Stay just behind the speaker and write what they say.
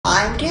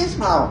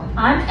Gizmo.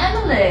 I'm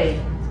Emily.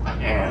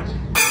 Yes.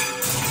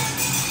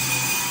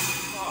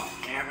 Oh,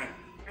 damn it.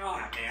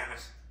 Oh, damn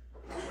it.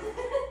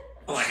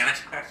 Oh, I gotta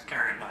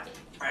turn my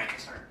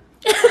tracer.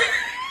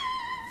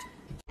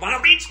 Wanna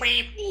beat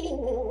sweep?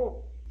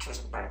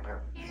 Just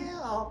better.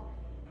 Yeah.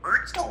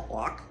 Birds don't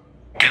walk.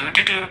 Do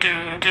do do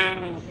do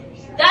do.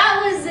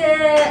 That was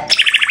it.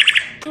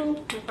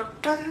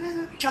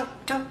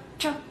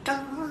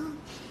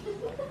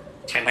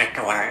 Can I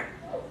go out?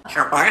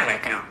 Sure, finally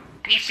go.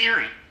 Hey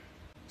Siri.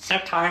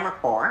 Set timer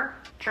for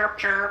chirp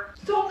chirp.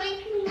 Don't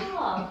make me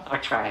laugh. I'll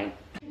try.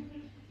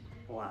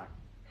 What?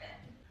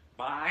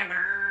 Bye,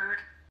 bird.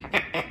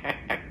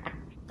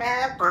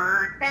 Bad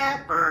bird,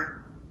 bad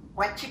bird.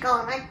 What you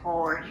going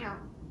for?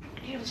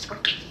 You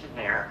squeaky in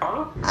there,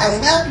 huh? I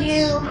love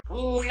you.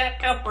 Ooh, let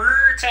the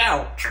birds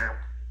out. Chirp.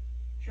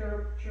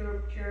 Chirp,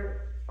 chirp,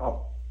 chirp.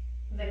 Oh.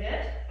 Is that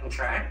good? I'll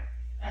try.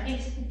 I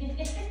think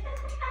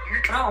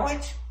You're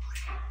college.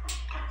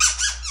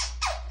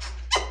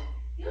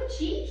 You're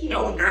cheeky.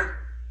 No, you're.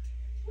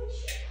 You're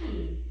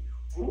cheeky.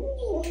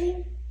 Ooh.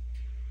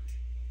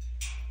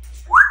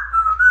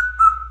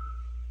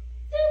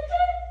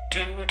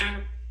 Do, do.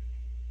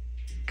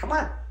 Come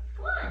on.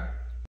 Come on.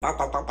 Bow,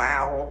 bow, bow,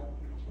 bow.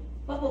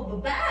 Bow, bow, bow,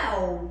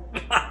 bow.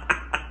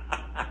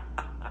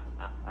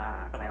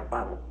 Bow,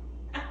 bow.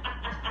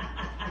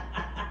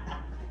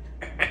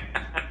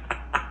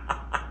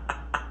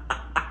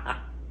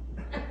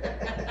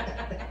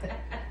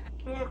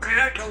 Okay,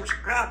 I don't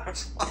scrap it.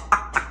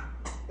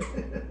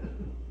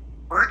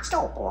 Birds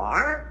don't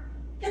bark.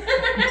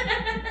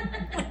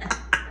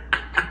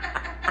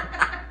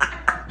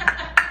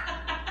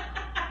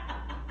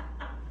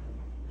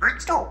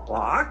 Birds don't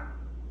bark.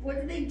 What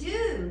did they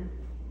do?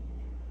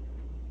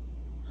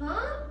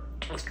 Huh?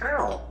 It's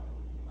girl.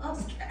 I'm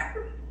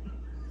scared.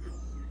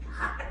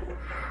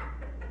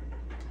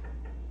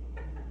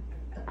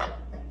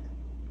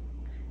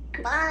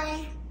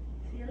 Goodbye.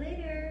 See you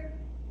later.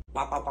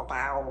 Bow, bow, bow,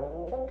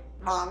 bow.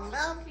 Long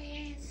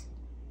lovies.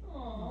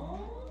 Aww.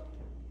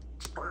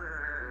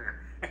 Brr.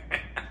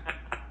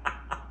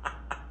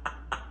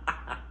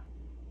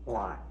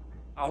 What?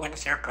 Oh, let me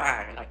see her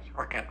cry. Like,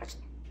 work out this.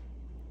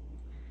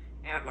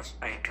 Yeah, it must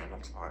be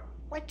them for.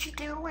 What you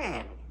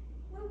doing?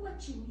 We're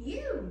watching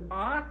you.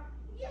 Huh?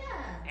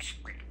 Yeah.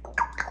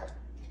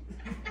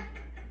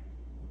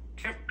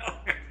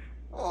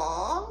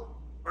 Aw,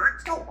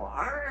 birds don't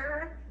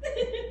bark.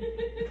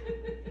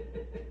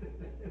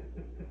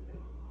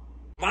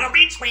 Wanna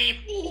beat sweep?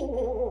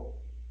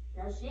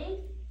 Does she?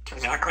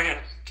 Exactly.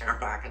 They're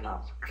back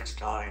enough. Just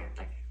dying.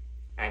 Like,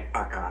 and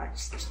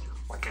Buckeyes. This is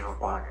what they were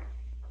wanting.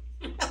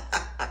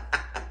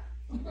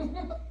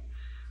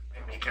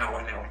 Let me go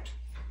in it.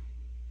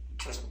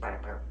 Just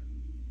better.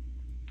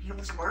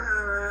 Use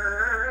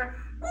word.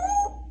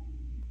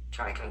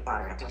 Try to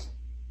buy it. Just.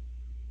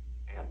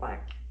 And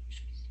like,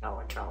 snow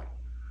and jelly.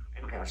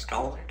 And we got a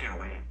skull and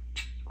jelly.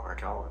 Or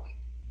jelly.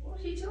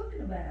 What's she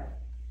talking about?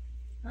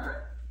 Huh?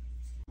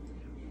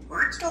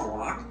 Birds don't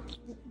walk.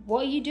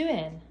 What are you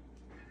doing?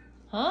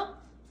 Huh?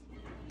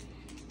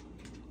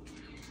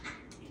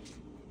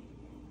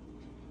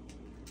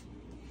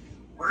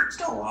 Birds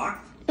don't walk.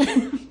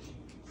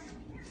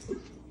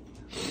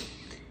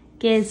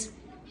 Giz.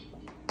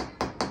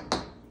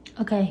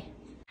 Okay.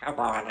 How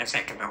about I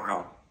take in the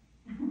row?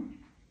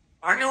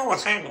 I know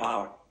what's saying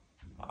loud.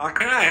 I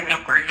could have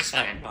enough where you're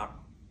saying loud.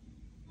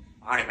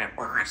 I meant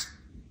worse.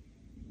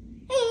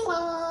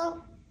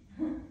 Hello.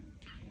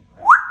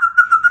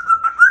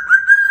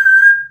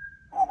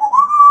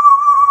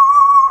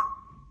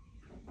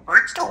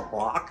 Birds don't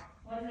walk.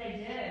 What do they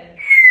do?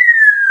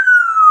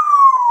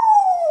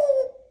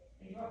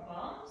 They drop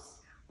bombs?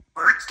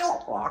 Birds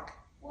don't walk.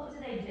 What do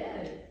they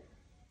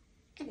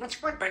do?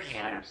 That's what Betty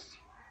has.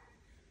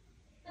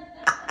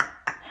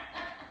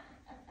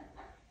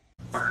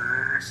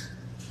 Birds.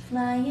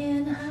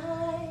 Flying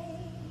high.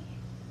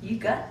 You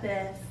got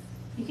this.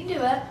 You can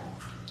do it.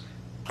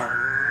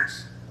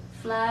 Birds.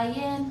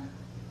 Flying.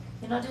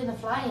 You're not doing the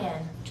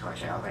fly-in.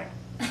 George Elvin.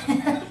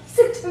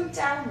 So don't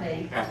tell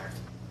me.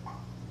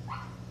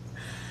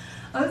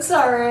 I'm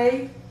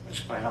sorry.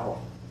 It's my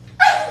hole.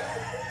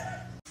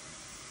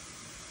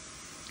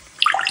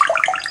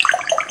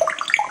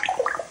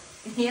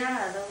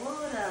 Yeah, the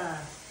water.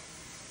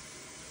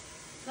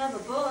 Clever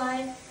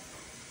boy.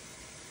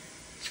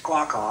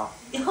 Squawk off.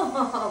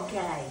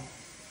 Okay.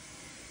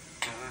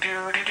 Do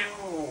do do do.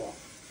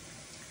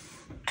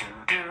 Do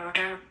do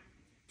do.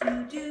 Do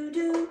do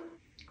do.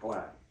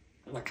 What?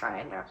 I'm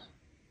trying this.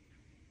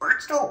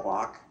 Birds don't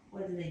walk.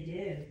 What do they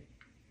do?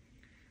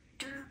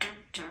 Do do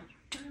do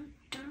do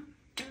do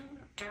do do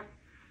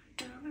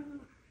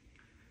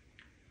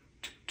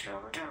do do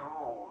do.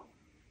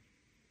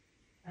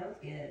 That was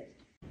good.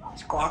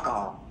 Squawk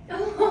off.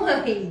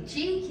 Oh,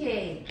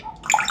 cheeky.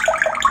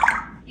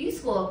 You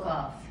squawk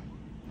off.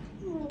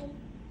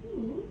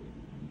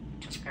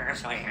 Just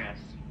parasite hands.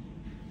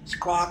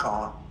 Squawk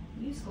off.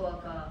 You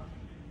squawk off.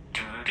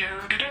 Do do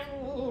do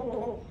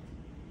do.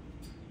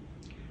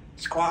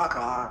 Squawk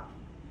off.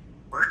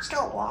 Birds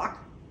don't walk.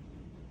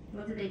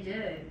 What do they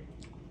do?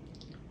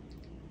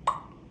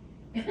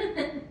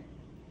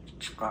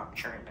 Squawk,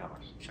 cherry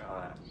bells. So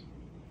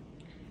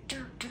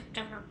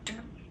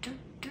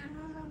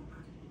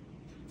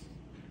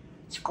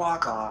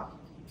squawk off.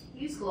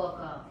 You squawk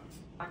off.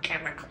 I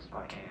can't make a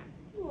squawk.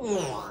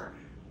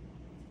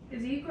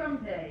 Is you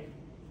grumpy?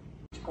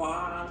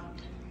 Squawk.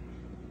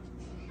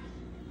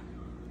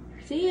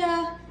 See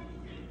ya.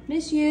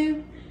 Miss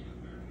you.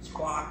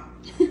 Squawk.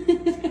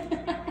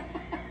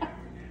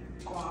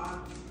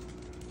 Squawk.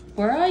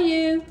 Where are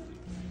you?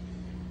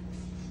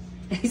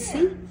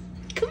 See?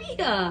 Come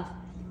here.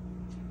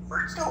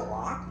 Birds don't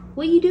walk.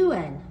 What are you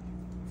doing?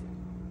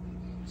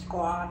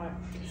 Squawk.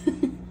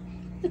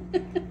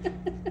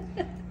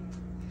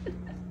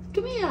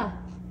 Come here.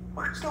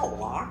 Birds don't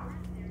walk.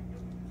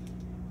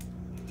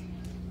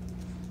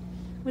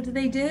 What do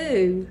they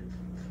do?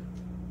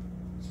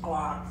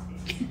 Squawk.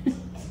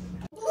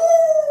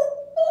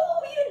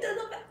 Oh, you haven't done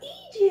that for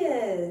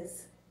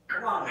ages.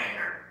 Come on,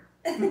 there.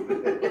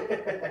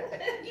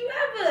 You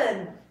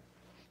haven't.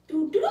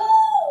 Do-do.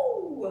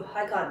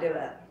 I can't do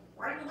it.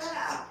 Why do you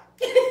laugh?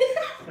 Do you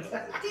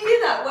do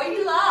that? Why do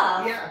you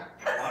laugh? Yeah.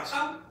 Want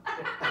some?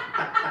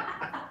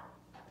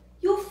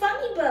 You're a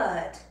funny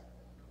bird.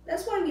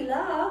 That's why we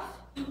laugh.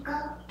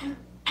 Aww,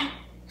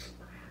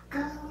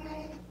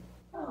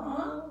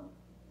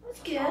 that's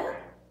good.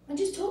 I'm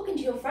just talking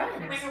to your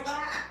friends.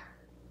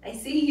 I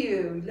see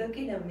you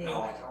looking at me.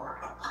 No, I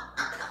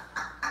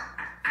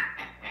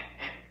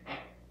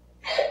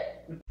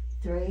don't.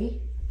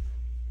 3,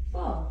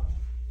 4.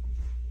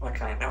 What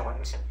kind of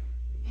noise?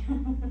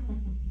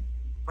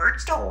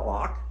 Birds don't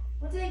walk.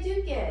 What do they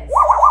do, Giz?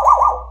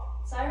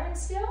 Siren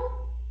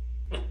still?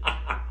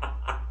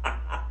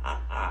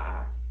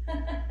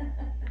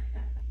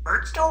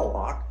 Birds don't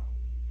walk.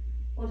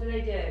 What do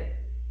they do?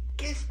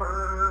 Giz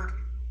bird.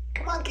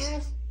 Come on,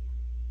 Giz.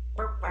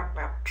 Burp, burp,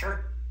 burp,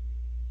 chirp.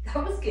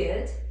 That was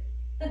good.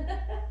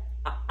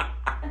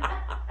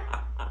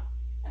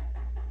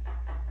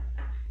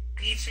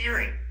 He's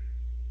hearing.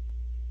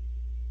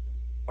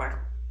 What?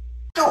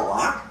 Don't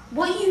walk.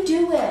 What are you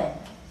doing?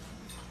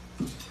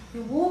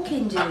 You're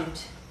walking,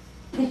 dude.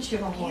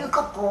 Picture of You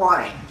good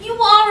boy. You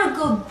are a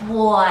good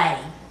boy.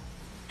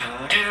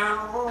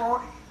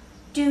 Do.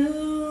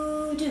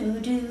 Do, do,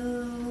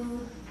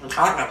 do. I'm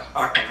talking about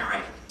barking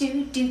already.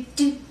 Do, do,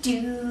 do,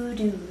 do,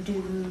 do, do.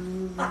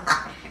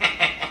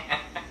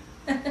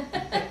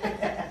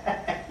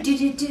 Do,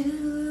 do,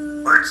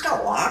 do. Birds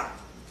don't walk.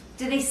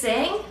 Do they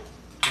sing?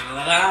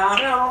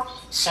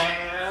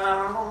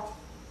 Sound.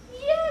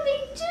 Yeah, they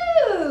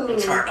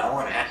It's do. hard to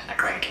hold it. I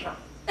crank it up.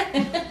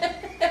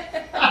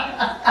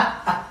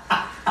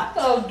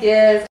 Oh,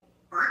 good.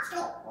 Birds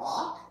don't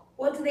walk.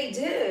 What do they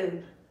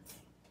do?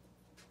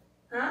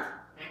 Huh?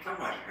 Hey,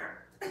 come on here.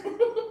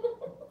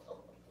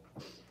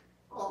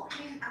 Oh,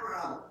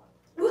 kangaroo.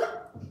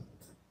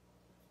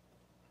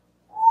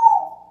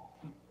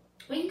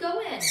 Where you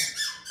going?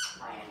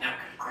 My neck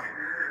is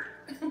queer.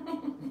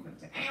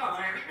 Hey,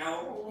 there we go.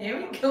 Here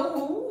we go.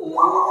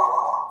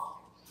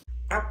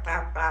 Bow,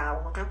 bow,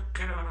 bow, do,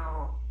 do,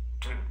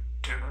 do,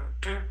 do,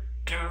 do,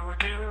 do,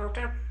 do,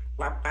 do.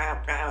 Bow, bow,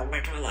 bow,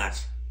 little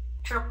less.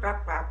 Do, bow,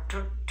 bow, do,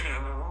 do,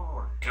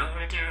 do,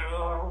 do.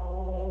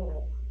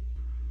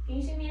 Can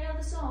you sing me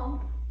another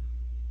song?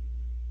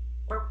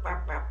 Bow, bow,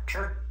 bow,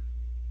 chirp.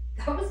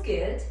 That was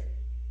good.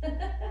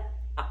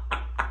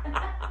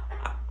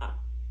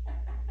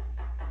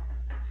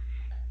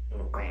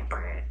 Little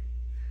grandparent.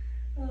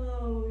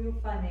 Oh,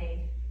 you're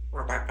funny.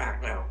 We're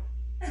back now.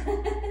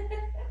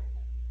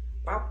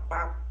 Bow,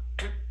 bow,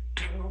 do,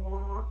 do,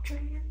 do,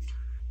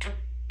 do,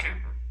 do,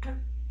 do,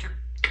 do.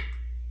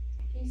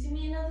 Can you sing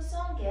me another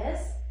song, Giz?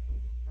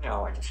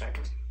 No, I just had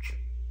to.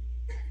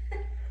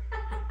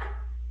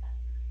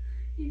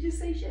 You just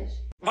say shush.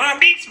 Mom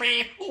beats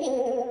me.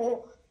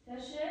 Ooh.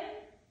 Does she?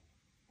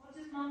 What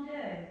does Mom do?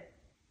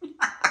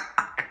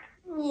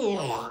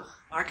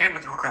 I came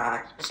with a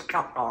cry. It's a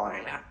cup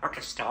boy.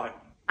 Okay, start.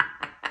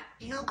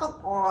 You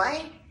good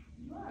boy.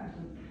 You are a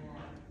good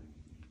boy.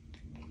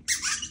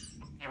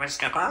 You want to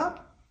step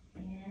up?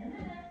 In a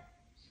minute.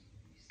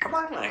 Come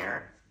on,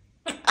 there.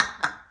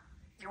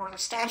 You want a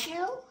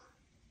statue?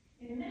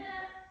 In a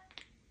minute.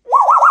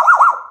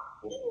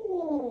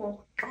 Ooh.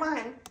 Come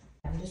on.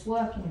 I'm just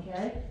working,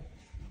 okay?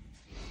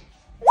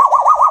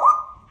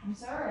 I'm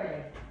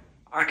sorry.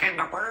 I came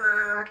the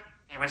bird.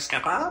 You want to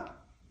step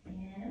up? In a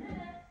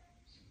minute.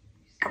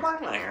 Come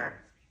on,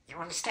 there. You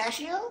want a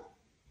statue?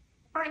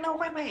 Right now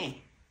with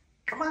me.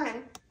 Come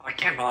on. I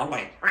can't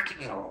always.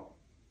 Hello.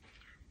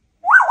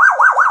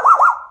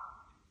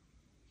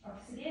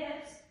 Officer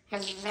Gibbs.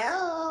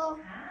 Hello.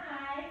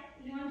 Hi.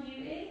 You on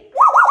duty?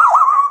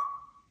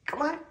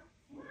 Come on. Come on.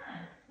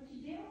 What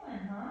you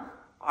doing, huh?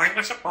 I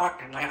was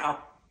walking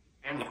now.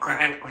 And the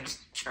ground was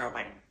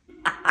chilling.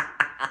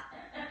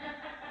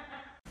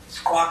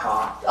 Squawk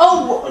off.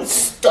 Oh,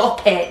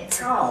 stop it.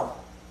 No.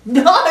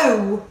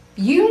 No.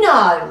 You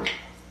know.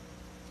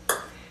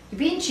 You're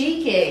being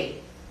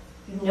cheeky.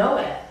 You know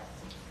it.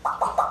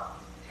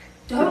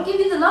 Don't give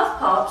you the love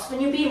pops when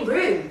you're being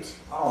rude.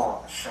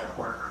 Oh, shit,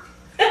 word.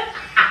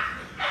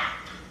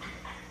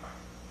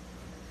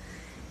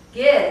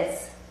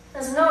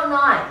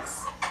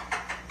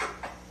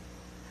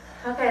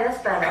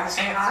 better. Gotta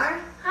say hi?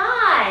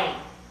 Hi.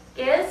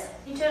 Giz,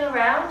 you turn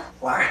around.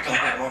 Why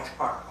can't I walk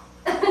apart?